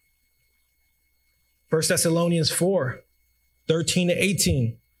 1 Thessalonians 4, 13 to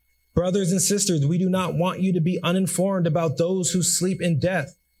 18. Brothers and sisters, we do not want you to be uninformed about those who sleep in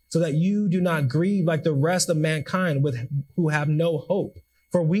death, so that you do not grieve like the rest of mankind who have no hope.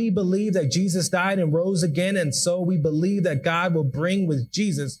 For we believe that Jesus died and rose again, and so we believe that God will bring with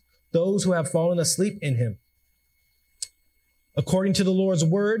Jesus those who have fallen asleep in him. According to the Lord's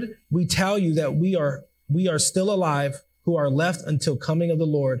word, we tell you that we are still alive, who are left until coming of the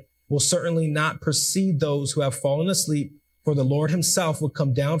Lord, will certainly not precede those who have fallen asleep, for the Lord himself will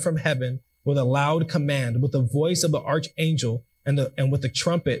come down from heaven with a loud command, with the voice of the archangel, and with the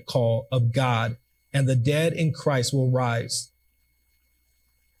trumpet call of God, and the dead in Christ will rise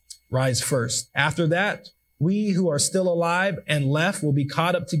first. After that, we who are still alive and left will be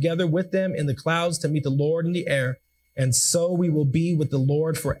caught up together with them in the clouds to meet the Lord in the air, and so we will be with the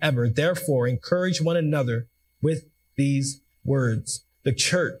Lord forever. Therefore, encourage one another with these words. The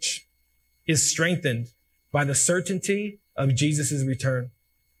church is strengthened by the certainty of Jesus' return.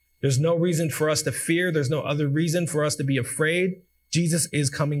 There's no reason for us to fear. There's no other reason for us to be afraid. Jesus is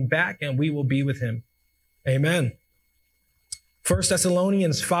coming back and we will be with him. Amen. 1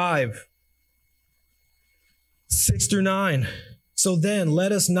 Thessalonians 5, 6 through 9. So then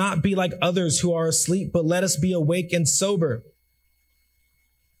let us not be like others who are asleep, but let us be awake and sober.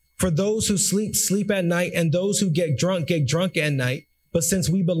 For those who sleep, sleep at night, and those who get drunk at night. But since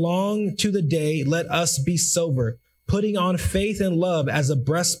we belong to the day, let us be sober, putting on faith and love as a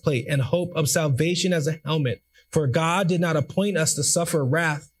breastplate and hope of salvation as a helmet. For God did not appoint us to suffer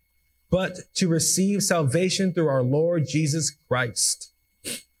wrath, but to receive salvation through our Lord Jesus Christ.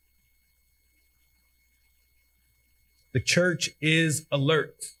 The church is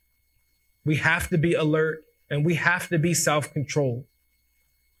alert. We have to be alert and we have to be self-controlled,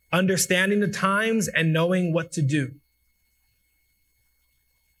 understanding the times and knowing what to do.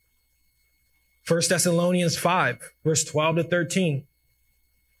 1 Thessalonians 5, verse 12 to 13.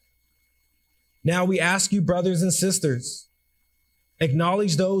 Now we ask you, brothers and sisters,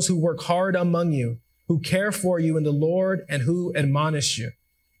 acknowledge those who work hard among you, who care for you in the Lord and who admonish you.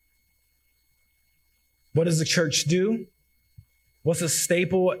 What does the church do? What's a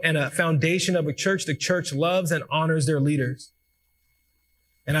staple and a foundation of a church? The church loves and honors their leaders.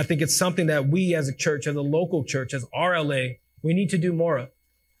 And I think it's something that we as a church, as a local church, as RLA, we need to do more of.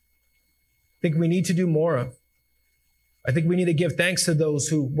 I think we need to do more of. I think we need to give thanks to those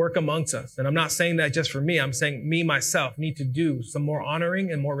who work amongst us. And I'm not saying that just for me. I'm saying me, myself, need to do some more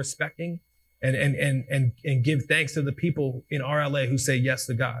honoring and more respecting and give thanks to the people in RLA who say yes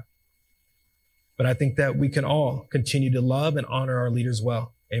to God. But I think that we can all continue to love and honor our leaders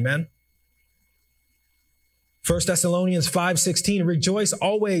well. Amen. 1 Thessalonians 5:16, rejoice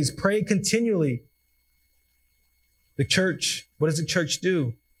always, pray continually. The church, what does the church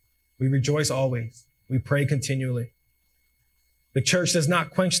do? We rejoice always. We pray continually. The church does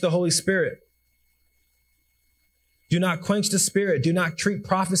not quench the Holy Spirit. Do not quench the Spirit. Do not treat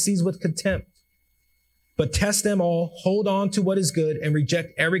prophecies with contempt, but test them all, hold on to what is good, and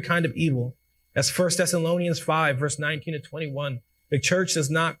reject every kind of evil. That's 1 Thessalonians 5, verse 19 to 21. The church does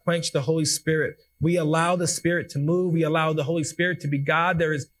not quench the Holy Spirit. We allow the Spirit to move. We allow the Holy Spirit to be God.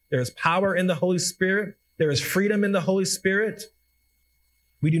 There is power in the Holy Spirit. There is freedom in the Holy Spirit.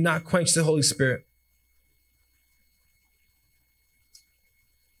 We do not quench the Holy Spirit.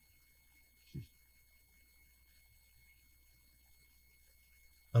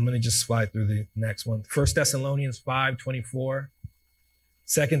 I'm going to just slide through the next one. 1 Thessalonians 5:24.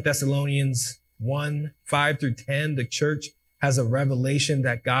 2 Thessalonians 1, 5 through 10. The church has a revelation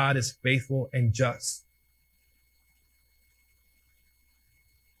that God is faithful and just.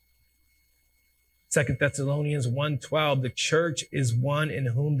 2 Thessalonians 1:12, the church is one in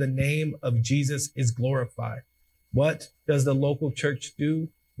whom the name of Jesus is glorified. What does the local church do?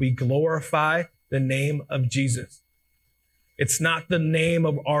 We glorify the name of Jesus. It's not the name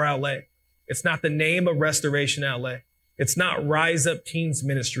of RLA. It's not the name of Restoration LA. It's not Rise Up Teens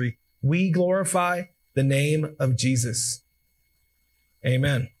Ministry. We glorify the name of Jesus.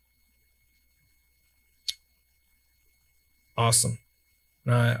 Amen. Awesome.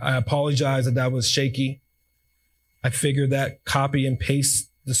 I apologize that was shaky. I figured that copy and paste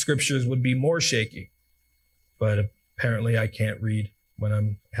the scriptures would be more shaky, but apparently I can't read when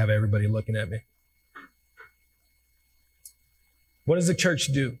I have everybody looking at me. What does the church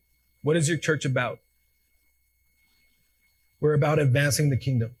do? What is your church about? We're about advancing the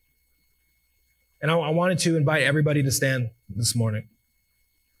kingdom. And I wanted to invite everybody to stand this morning.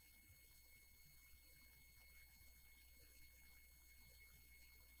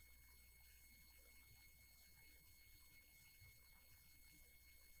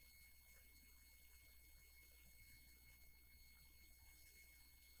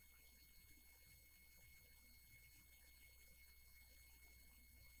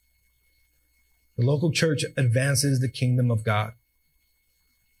 The local church advances the kingdom of God.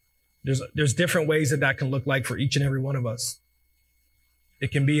 There's different ways that can look like for each and every one of us.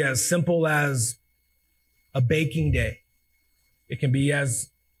 It can be as simple as a baking day. It can be as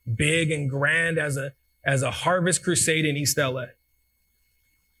big and grand as a harvest crusade in East LA.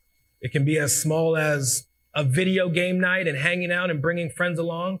 It can be as small as a video game night and hanging out and bringing friends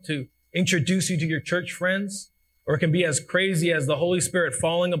along to introduce you to your church friends. Or it can be as crazy as the Holy Spirit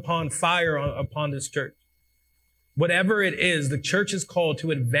falling upon fire upon this church. Whatever it is, the church is called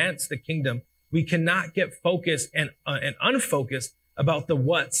to advance the kingdom. We cannot get focused and unfocused about the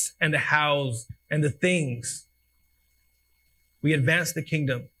what's and the how's and the things. We advance the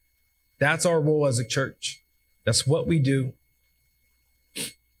kingdom. That's our role as a church. That's what we do.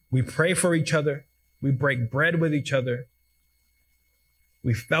 We pray for each other. We break bread with each other.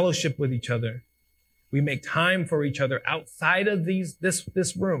 We fellowship with each other. We make time for each other outside of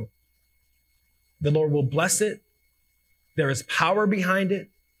this room. The Lord will bless it. There is power behind it,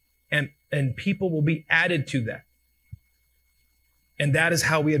 and people will be added to that. And that is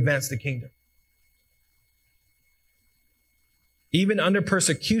how we advance the kingdom. Even under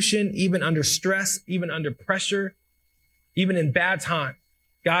persecution, even under stress, even under pressure, even in bad times,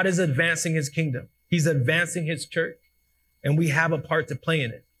 God is advancing his kingdom. He's advancing his church, and we have a part to play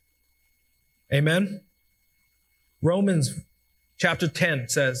in it. Amen. Romans chapter 10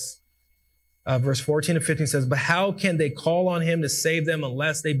 says, verse 14 and 15 says, but how can they call on him to save them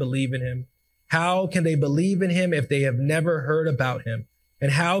unless they believe in him? How can they believe in him if they have never heard about him?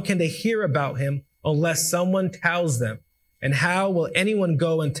 And how can they hear about him unless someone tells them? And how will anyone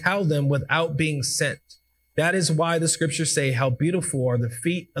go and tell them without being sent? That is why the scriptures say, how beautiful are the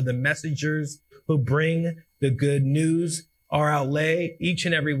feet of the messengers who bring the good news. Our outlay, each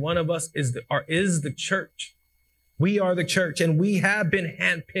and every one of us is the church. We are the church, and we have been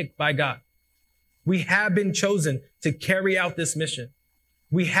handpicked by God. We have been chosen to carry out this mission.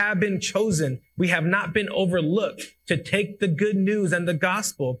 We have been chosen. We have not been overlooked to take the good news and the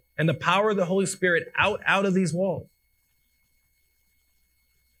gospel and the power of the Holy Spirit out of these walls.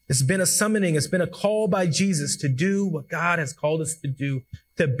 It's been a summoning. It's been a call by Jesus to do what God has called us to do,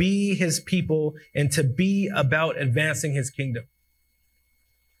 to be his people and to be about advancing his kingdom.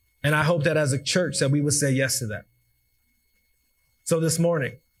 And I hope that as a church that we would say yes to that. So this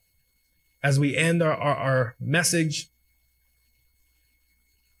morning, as we end our message,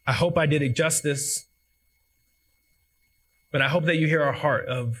 I hope I did it justice, but I hope that you hear our heart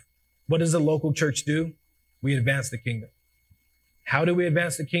of what does the local church do? We advance the kingdom. How do we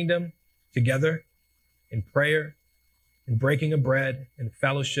advance the kingdom? Together, in prayer, in breaking of bread, in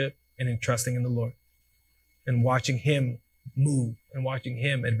fellowship, and in trusting in the Lord, and watching him move and watching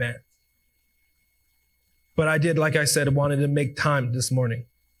him advance. But I did, like I said, wanted to make time this morning.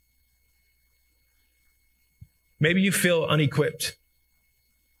 Maybe you feel unequipped.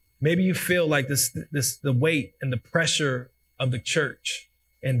 Maybe you feel like the weight and the pressure of the church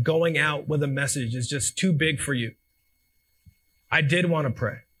and going out with a message is just too big for you. I did want to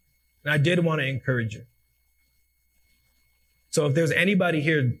pray, and I did want to encourage you. So if there's anybody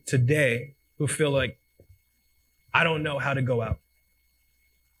here today who feel like, I don't know how to go out.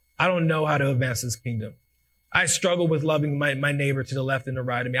 I don't know how to advance this kingdom. I struggle with loving my neighbor to the left and the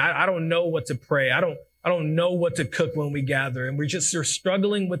right of me. I don't know what to pray. I don't know what to cook when we gather. And we're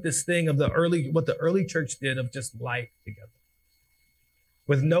struggling with this thing of what the early church did of just life together.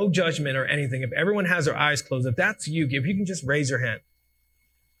 With no judgment or anything. If everyone has their eyes closed, if that's you, if you can just raise your hand.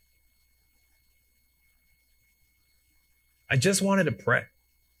 I just wanted to pray.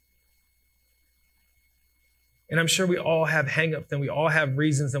 And I'm sure we all have hangups and we all have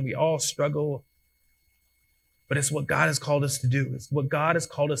reasons and we all struggle. But it's what God has called us to do. It's what God has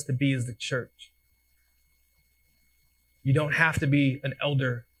called us to be as the church. You don't have to be an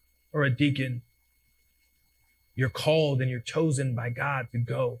elder or a deacon. You're called and you're chosen by God to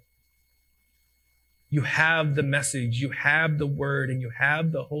go. You have the message, you have the word, and you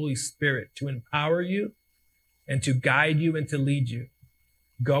have the Holy Spirit to empower you and to guide you and to lead you.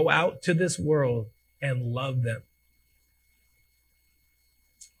 Go out to this world and love them.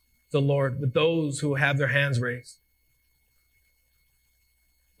 So Lord, with those who have their hands raised,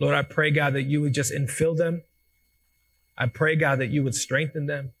 Lord, I pray, God, that you would just infill them. I pray, God, that you would strengthen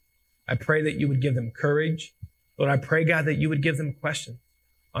them. I pray that you would give them courage. Lord, I pray, God, that you would give them questions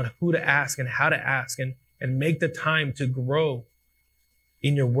on who to ask and how to ask and make the time to grow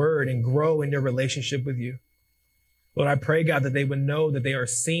in your word and grow in your relationship with you. Lord, I pray, God, that they would know that they are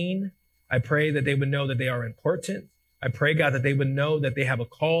seen. I pray that they would know that they are important. I pray, God, that they would know that they have a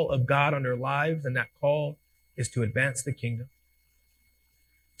call of God on their lives, and that call is to advance the kingdom.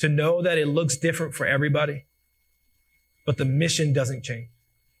 To know that it looks different for everybody, but the mission doesn't change.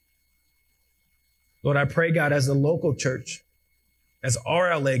 Lord, I pray, God, as a local church, as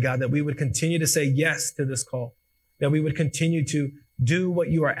RLA, God, that we would continue to say yes to this call, that we would continue to do what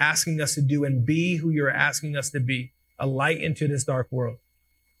you are asking us to do and be who you're asking us to be, a light into this dark world.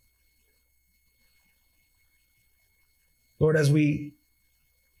 Lord, as we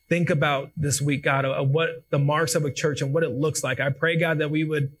think about this week, God, of what the marks of a church and what it looks like, I pray, God, that we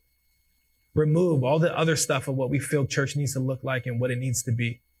would remove all the other stuff of what we feel church needs to look like and what it needs to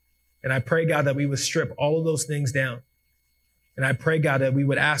be. And I pray, God, that we would strip all of those things down. And I pray, God, that we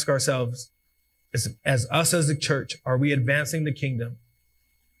would ask ourselves, as us as a church, are we advancing the kingdom?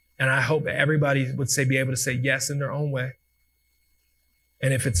 And I hope everybody would be able to say yes in their own way.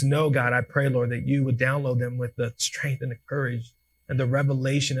 And if it's no, God, I pray, Lord, that you would download them with the strength and the courage and the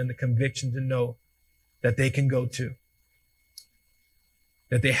revelation and the conviction to know that they can go too.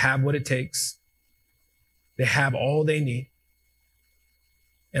 That they have what it takes. They have all they need.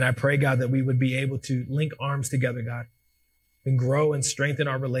 And I pray, God, that we would be able to link arms together, God, and grow and strengthen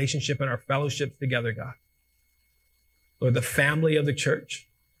our relationship and our fellowships together, God. Lord, the family of the church,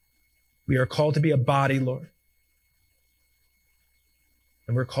 we are called to be a body, Lord.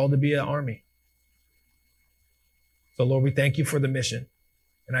 And we're called to be an army. So, Lord, we thank you for the mission.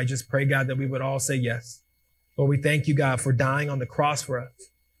 And I just pray, God, that we would all say yes. Lord, we thank you, God, for dying on the cross for us.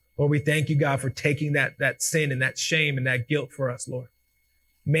 Lord, we thank you, God, for taking that sin and that shame and that guilt for us, Lord.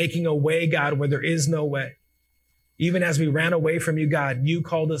 Making a way, God, where there is no way. Even as we ran away from you, God, you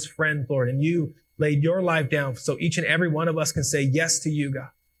called us friends, Lord, and you laid your life down so each and every one of us can say yes to you, God.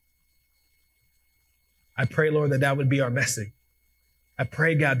 I pray, Lord, that would be our message. I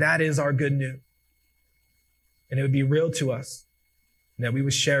pray, God, that is our good news. And it would be real to us, and that we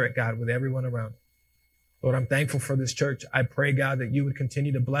would share it, God, with everyone around. Lord, I'm thankful for this church. I pray, God, that you would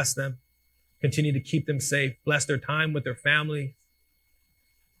continue to bless them, continue to keep them safe, bless their time with their family.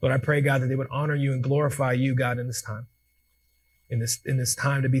 Lord, I pray, God, that they would honor you and glorify you, God, in this time, in this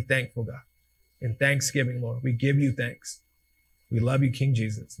time to be thankful, God. In thanksgiving, Lord, we give you thanks. We love you, King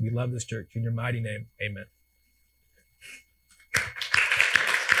Jesus. We love this church. In your mighty name, amen.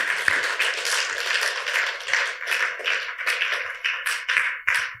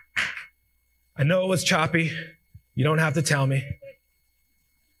 I know it was choppy. You don't have to tell me.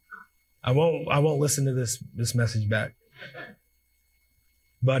 I won't listen to this message back.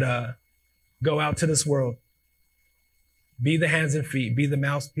 But go out to this world. Be the hands and feet. Be the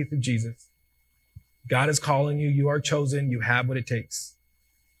mouthpiece of Jesus. God is calling you. You are chosen. You have what it takes.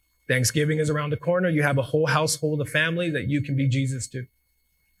 Thanksgiving is around the corner. You have a whole household of family that you can be Jesus to.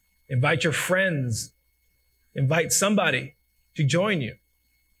 Invite your friends. Invite somebody to join you.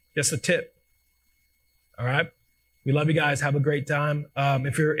 Just a tip. All right. We love you guys. Have a great time.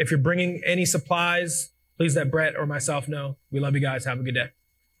 If you're bringing any supplies, please let Brett or myself know. We love you guys. Have a good day.